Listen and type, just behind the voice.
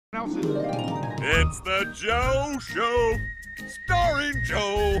It's the Joe Show, starring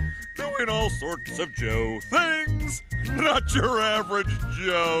Joe, doing all sorts of Joe things. Not your average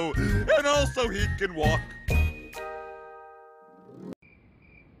Joe, and also he can walk.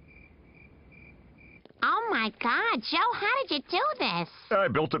 Oh my God, Joe, how did you do this? I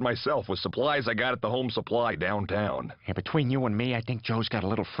built it myself with supplies I got at the Home Supply downtown. Yeah, between you and me, I think Joe's got a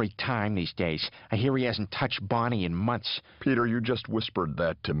little free time these days. I hear he hasn't touched Bonnie in months. Peter, you just whispered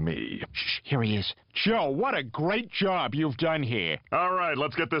that to me. Shh, here he is. Joe, what a great job you've done here. All right,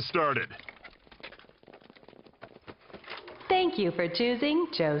 let's get this started. Thank you for choosing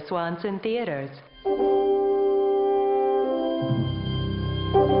Joe Swanson Theaters.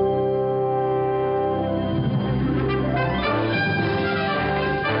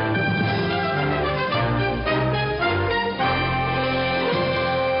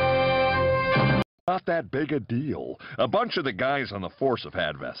 Not that big a deal. A bunch of the guys on the force have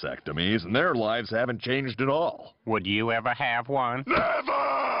had vasectomies, and their lives haven't changed at all. Would you ever have one?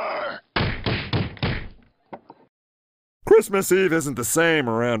 Never! Christmas Eve isn't the same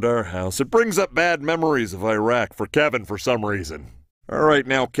around our house. It brings up bad memories of Iraq for Kevin for some reason. All right,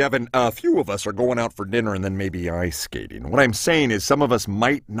 now, Kevin, a few of us are going out for dinner and then maybe ice skating. What I'm saying is some of us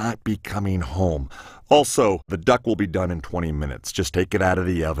might not be coming home. Also, the duck will be done in 20 minutes. Just take it out of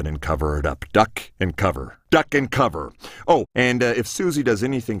the oven and cover it up. Duck and cover. Duck and cover. Oh, and if Susie does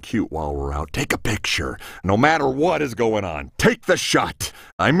anything cute while we're out, take a picture. No matter what is going on, take the shot.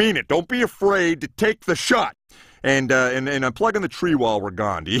 I mean it. Don't be afraid to take the shot. And I'm plugging the tree while we're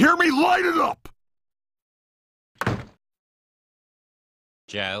gone. Do you hear me? Light it up!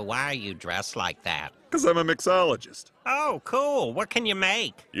 Joe, why are you dressed like that? Because I'm a mixologist. Oh, cool. What can you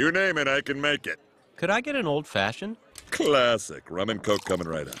make? You name it, I can make it. Could I get an old-fashioned? Classic. Rum and Coke coming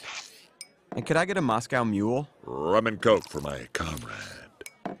right up. And could I get a Moscow Mule? Rum and Coke for my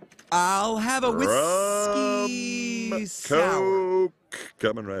comrade. I'll have a whiskey Rum, sour. Coke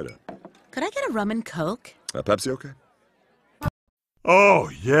coming right up. Could I get a rum and Coke? Pepsi okay? Oh,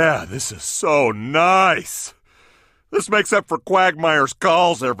 yeah, this is so nice. This makes up for Quagmire's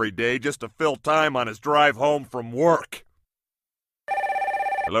calls every day just to fill time on his drive home from work.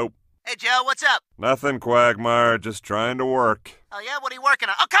 Hello? Hey, Joe, what's up? Nothing, Quagmire, just trying to work. Oh, yeah? What are you working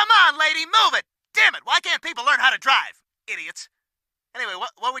on? Oh, come on, lady, move it! Damn it, why can't people learn how to drive? Idiots. Anyway,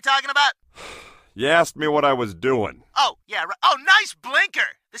 what are we talking about? You asked me what I was doing. Oh, yeah, right. Oh, nice blinker!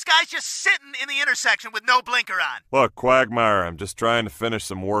 This guy's just sitting in the intersection with no blinker on. Look, Quagmire, I'm just trying to finish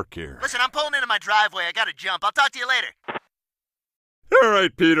some work here. Listen, I'm pulling into my driveway. I gotta jump. I'll talk to you later. All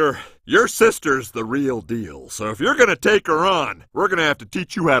right, Peter. Your sister's the real deal, so if you're gonna take her on, we're gonna have to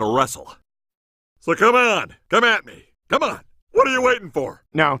teach you how to wrestle. So come on, come at me. Come on. What are you waiting for?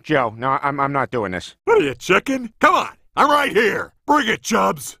 No, Joe, no, I'm not doing this. What are you, chicken? Come on. I'm right here. Bring it,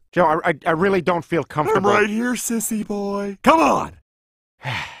 Chubbs. Joe, I really don't feel comfortable. I'm right here, sissy boy. Come on.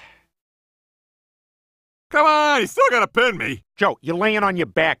 Come on, he's still gonna pin me. Joe, you're laying on your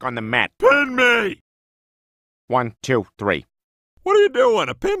back on the mat. Pin me. 1, 2, 3. What are you doing?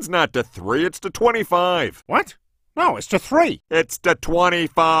 A pin's not to 3, it's to 25. What? No, it's to 3. It's to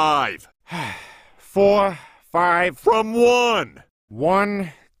 25. 4, 5. From 1.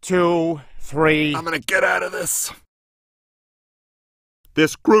 1, 2, 3. I'm gonna get out of this.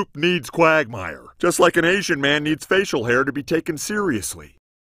 This group needs Quagmire, just like an Asian man needs facial hair to be taken seriously.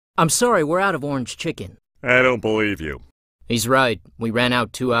 I'm sorry, we're out of orange chicken. I don't believe you. He's right. We ran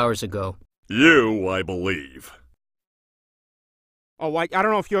out 2 hours ago. You, I believe. Oh, I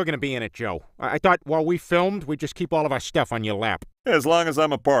don't know if you're going to be in it, Joe. I thought while we filmed, we'd just keep all of our stuff on your lap. As long as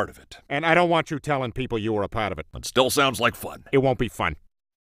I'm a part of it. And I don't want you telling people you were a part of it. It still sounds like fun. It won't be fun.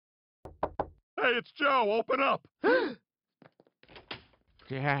 Hey, it's Joe. Open up.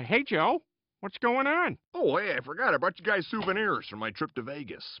 Yeah, hey, Joe. What's going on? Oh, hey, I forgot. I brought you guys souvenirs from my trip to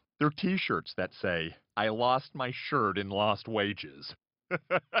Vegas. They're T-shirts that say, I lost my shirt in lost wages. I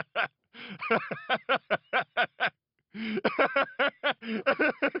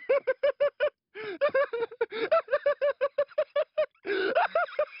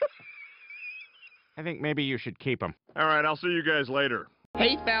think maybe you should keep them. All right, I'll see you guys later.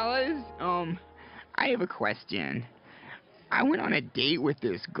 Hey, fellas. I have a question. I went on a date with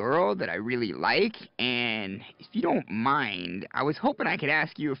this girl that I really like, and if you don't mind, I was hoping I could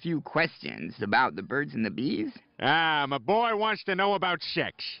ask you a few questions about the birds and the bees. Ah, my boy wants to know about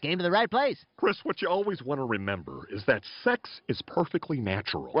sex. Came to the right place. Chris, what you always want to remember is that sex is perfectly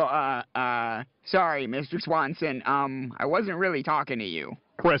natural. Well, sorry, Mr. Swanson. I wasn't really talking to you.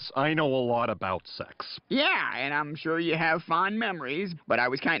 Chris, I know a lot about sex. Yeah, and I'm sure you have fond memories, but I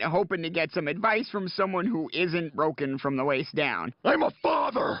was kind of hoping to get some advice from someone who isn't broken from the waist down. I'm a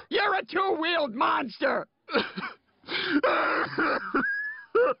father! You're a two-wheeled monster!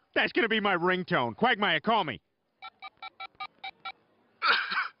 That's gonna be my ringtone. Quagmire, call me.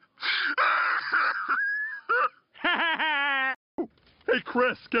 Hey,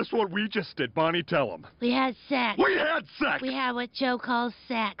 Chris, guess what we just did? Bonnie, tell him. We had sex. We had sex! We had what Joe calls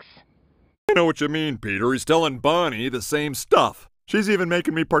sex. I know what you mean, Peter. He's telling Bonnie the same stuff. She's even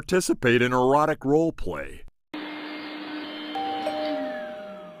making me participate in erotic role play.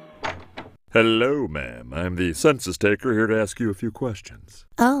 Hello, ma'am. I'm the census taker here to ask you a few questions.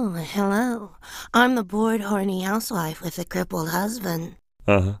 Oh, hello. I'm the bored, horny housewife with a crippled husband.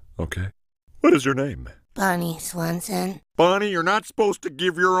 Uh-huh, okay. What is your name? Bonnie Swanson. Bonnie, you're not supposed to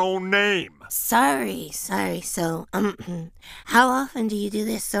give your own name. Sorry. So, how often do you do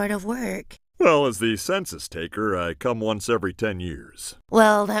this sort of work? Well, as the census taker, I come once every 10 years.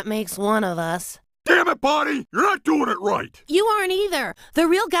 Well, that makes one of us. Damn it, Bonnie! You're not doing it right! You aren't either. The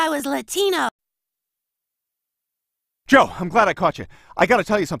real guy was Latino. Joe, I'm glad I caught you. I gotta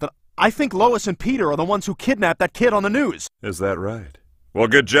tell you something. I think Lois and Peter are the ones who kidnapped that kid on the news. Is that right? Well,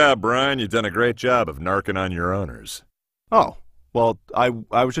 good job, Brian. You've done a great job of narking on your owners. Oh, well, I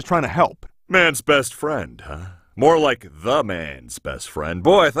was just trying to help. Man's best friend, huh? More like the man's best friend.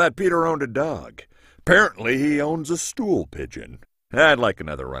 Boy, I thought Peter owned a dog. Apparently, he owns a stool pigeon. I'd like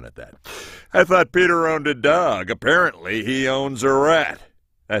another run at that. I thought Peter owned a dog. Apparently, he owns a rat.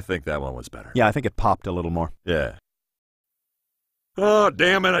 I think that one was better. Yeah, I think it popped a little more. Yeah. Oh,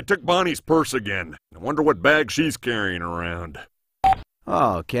 damn it, I took Bonnie's purse again. I wonder what bag she's carrying around.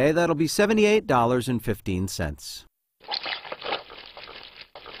 Okay, that'll be $78.15.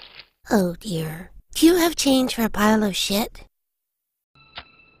 Oh, dear. Do you have change for a pile of shit?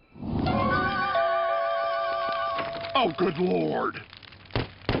 Oh, good Lord!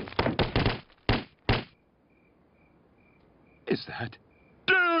 Is that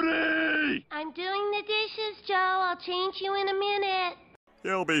Duty? I'm doing the dishes, Joe. I'll change you in a minute.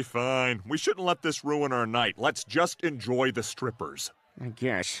 He'll be fine. We shouldn't let this ruin our night. Let's just enjoy the strippers. I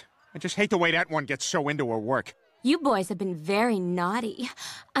guess. I just hate the way that one gets so into her work. You boys have been very naughty.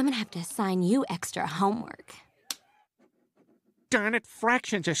 I'm gonna have to assign you extra homework. Darn it,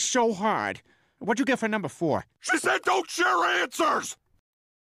 fractions are so hard. What'd you get for number 4? She said don't share answers!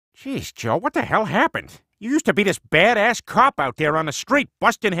 Jeez, Joe, what the hell happened? You used to be this badass cop out there on the street,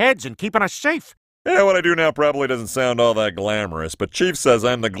 busting heads and keeping us safe. Yeah, what I do now probably doesn't sound all that glamorous, but Chief says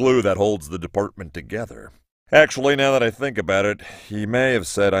I'm the glue that holds the department together. Actually, now that I think about it, he may have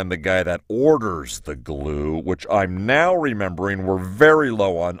said I'm the guy that orders the glue, which I'm now remembering we're very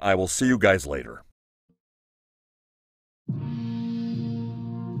low on. I will see you guys later.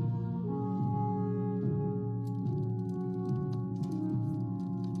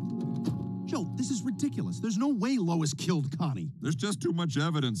 Joe, this is ridiculous. There's no way Lois killed Connie. There's just too much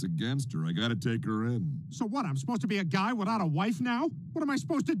evidence against her. I gotta take her in. So what, I'm supposed to be a guy without a wife now? What am I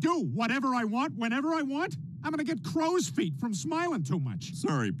supposed to do? Whatever I want, whenever I want? I'm gonna get crow's feet from smiling too much.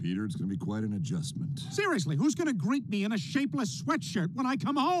 Sorry, Peter. It's gonna be quite an adjustment. Seriously, who's gonna greet me in a shapeless sweatshirt when I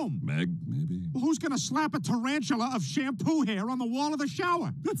come home? Meg, maybe? Well, who's gonna slap a tarantula of shampoo hair on the wall of the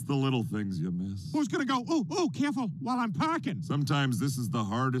shower? That's the little things you miss. Who's gonna go, ooh, careful, while I'm parking? Sometimes this is the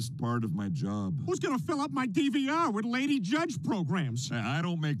hardest part of my job. Who's gonna fill up my DVR with lady judge programs? Hey, I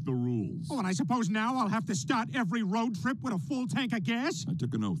don't make the rules. Oh, and I suppose now I'll have to start every road trip with a full tank of gas? I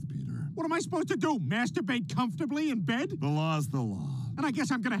took an oath, Peter. What am I supposed to do, masturbate comfortably in bed? The law's the law. And I guess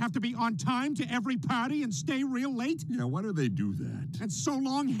I'm gonna have to be on time to every party and stay real late? Yeah, why do they do that? And so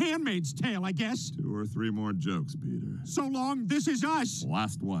long, Handmaid's Tale, I guess. 2 or 3 more jokes, Peter. So long, This Is Us.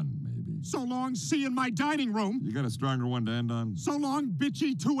 Last one, maybe. So long, See in My Dining Room. You got a stronger one to end on? So long,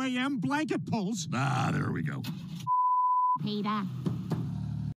 bitchy 2 a.m. blanket pulls. Ah, there we go. Peter.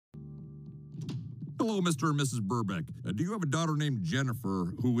 Hello, Mr. and Mrs. Burbeck. Do you have a daughter named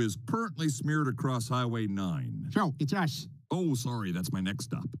Jennifer who is currently smeared across Highway 9? Joe, it's us. Oh, sorry, that's my next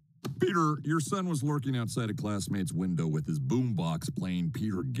stop. Peter, your son was lurking outside a classmate's window with his boombox playing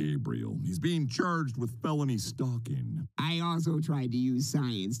Peter Gabriel. He's being charged with felony stalking. I also tried to use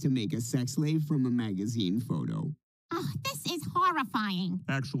science to make a sex slave from a magazine photo. Oh, this is horrifying.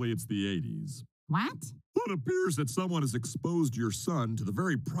 Actually, it's the 80s. What? It appears that someone has exposed your son to the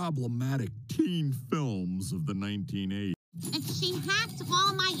very problematic teen films of the 1980s. And she hacked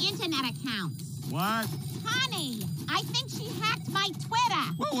all my internet accounts. What? Honey, I think she hacked my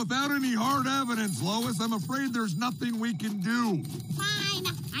Twitter. Well, without any hard evidence, Lois, I'm afraid there's nothing we can do. Fine.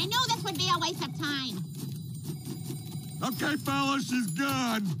 I knew this would be a waste of time. Okay, fellas, she's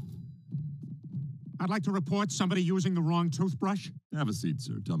gone. I'd like to report somebody using the wrong toothbrush. Have a seat,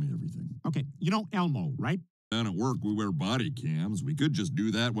 sir. Tell me everything. Okay, you know Elmo, right? Down at work, we wear body cams. We could just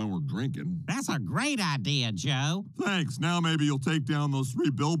do that when we're drinking. That's a great idea, Joe. Thanks. Now maybe you'll take down those 3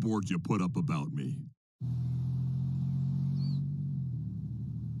 billboards you put up about me.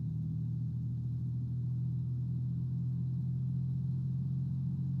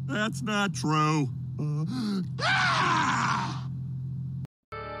 That's not true.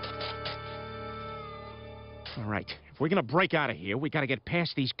 All right, if we're gonna break out of here, we gotta get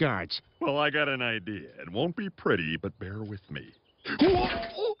past these guards. Well, I got an idea. It won't be pretty, but bear with me.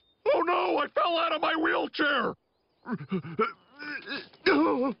 Oh no, I fell out of my wheelchair!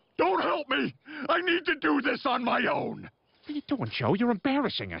 Don't help me! I need to do this on my own! What are you doing, Joe? You're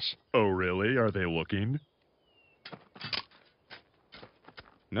embarrassing us. Oh, really? Are they looking?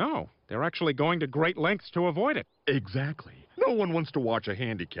 No, they're actually going to great lengths to avoid it. Exactly. No one wants to watch a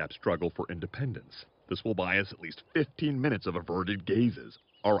handicapped struggle for independence. This will buy us at least 15 minutes of averted gazes.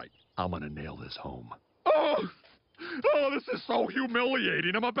 All right, I'm gonna nail this home. Oh, this is so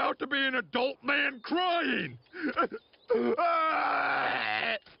humiliating. I'm about to be an adult man crying.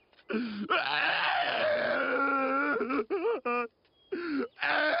 I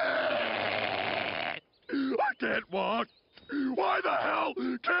can't walk. Why the hell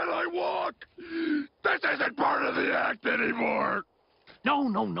can't I walk? This isn't part of the act anymore.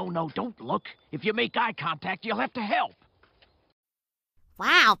 No, don't look. If you make eye contact, you'll have to help.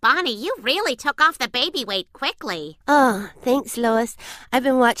 Wow, Bonnie, you really took off the baby weight quickly. Oh, thanks, Lois. I've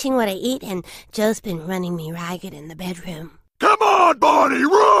been watching what I eat, and Joe's been running me ragged in the bedroom. Come on, Bonnie,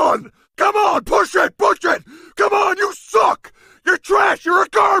 run! Come on, push it, push it! Come on, you suck! You're trash, you're a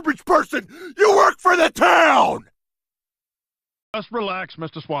garbage person! You work for the town! Just relax,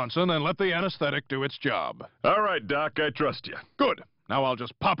 Mr. Swanson, and let the anesthetic do its job. All right, Doc, I trust you. Good. Now I'll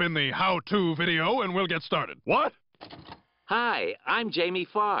just pop in the how-to video and we'll get started. What? Hi, I'm Jamie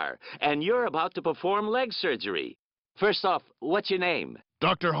Farr, and you're about to perform leg surgery. First off, what's your name?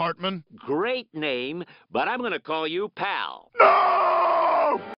 Dr. Hartman. Great name, but I'm going to call you Pal.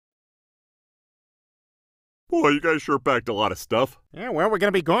 No! Boy, you guys sure packed a lot of stuff. Yeah, well, we're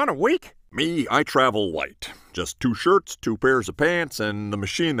gonna be gone a week. Me, I travel light. Just 2 shirts, 2 pairs of pants, and the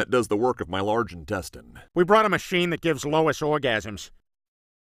machine that does the work of my large intestine. We brought a machine that gives Lois orgasms.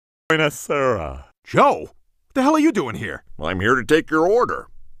 Sarah. Joe, what the hell are you doing here? I'm here to take your order.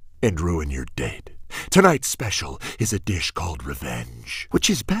 And ruin your date. Tonight's special is a dish called revenge, which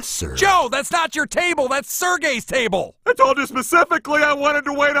is best served. Joe, that's not your table. That's Sergei's table. I told you specifically I wanted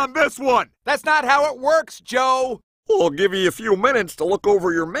to wait on this one. That's not how it works, Joe. I'll give you a few minutes to look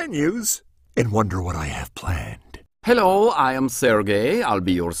over your menus and wonder what I have planned. Hello, I am Sergei. I'll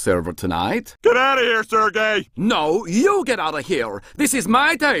be your server tonight. Get out of here, Sergei! No, you get out of here. This is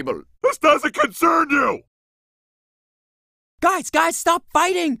my table. This doesn't concern you! Guys, stop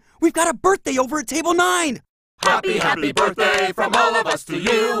fighting! We've got a birthday over at table 9! Happy birthday from all of us to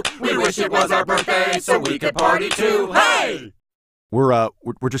you. We wish it was our birthday so we could party too. Hey! We're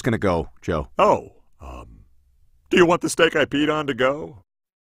just gonna go, Joe. Oh, do you want the steak I peed on to go?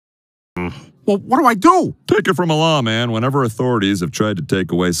 Well, what do I do? Take it from a lawman. Whenever authorities have tried to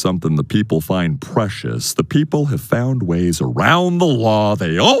take away something the people find precious, the people have found ways around the law.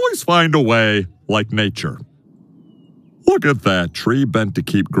 They always find a way, like nature. Look at that tree bent to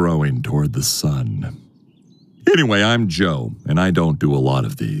keep growing toward the sun. Anyway, I'm Joe, and I don't do a lot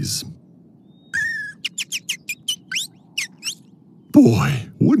of these. Boy,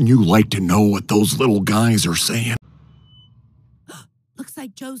 wouldn't you like to know what those little guys are saying? Looks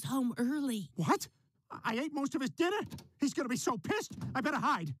like Joe's home early. What? I ate most of his dinner? He's gonna be so pissed. I better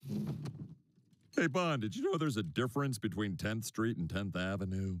hide. Hey, Bond, did you know there's a difference between 10th Street and 10th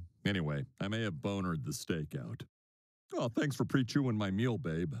Avenue? Anyway, I may have bonered the steak out. Oh, thanks for pre-chewing my meal,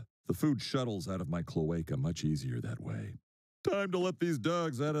 babe. The food shuttles out of my cloaca much easier that way. Time to let these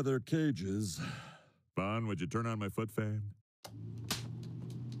dogs out of their cages. Bond, would you turn on my foot fan?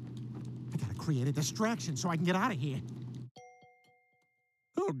 I gotta create a distraction so I can get out of here.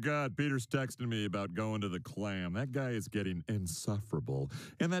 Oh, God, Peter's texting me about going to the Clam. That guy is getting insufferable.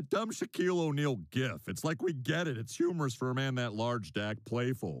 And that dumb Shaquille O'Neal gif. It's like we get it. It's humorous for a man that large to act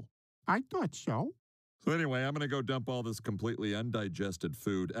playful. I thought so. So anyway, I'm going to go dump all this completely undigested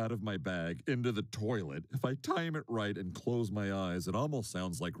food out of my bag into the toilet. If I time it right and close my eyes, it almost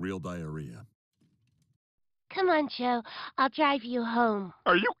sounds like real diarrhea. Come on, Joe. I'll drive you home.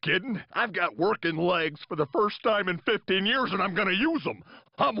 Are you kidding? I've got working legs for the first time in 15 years, and I'm going to use them.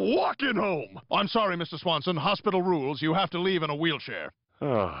 I'm walking home. I'm sorry, Mr. Swanson. Hospital rules. You have to leave in a wheelchair.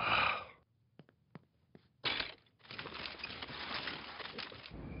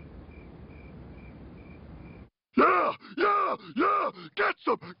 Yeah, yeah, yeah! Get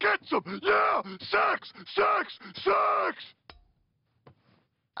some! Yeah! Sex! Sex! Sex!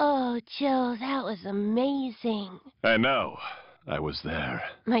 Oh, Joe, that was amazing. I know. I was there.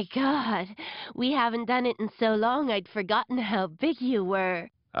 My God, we haven't done it in so long I'd forgotten how big you were.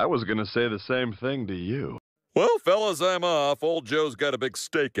 I was gonna say the same thing to you. Well, fellas, I'm off. Old Joe's got a big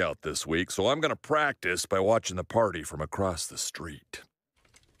stakeout this week, so I'm gonna practice by watching the party from across the street.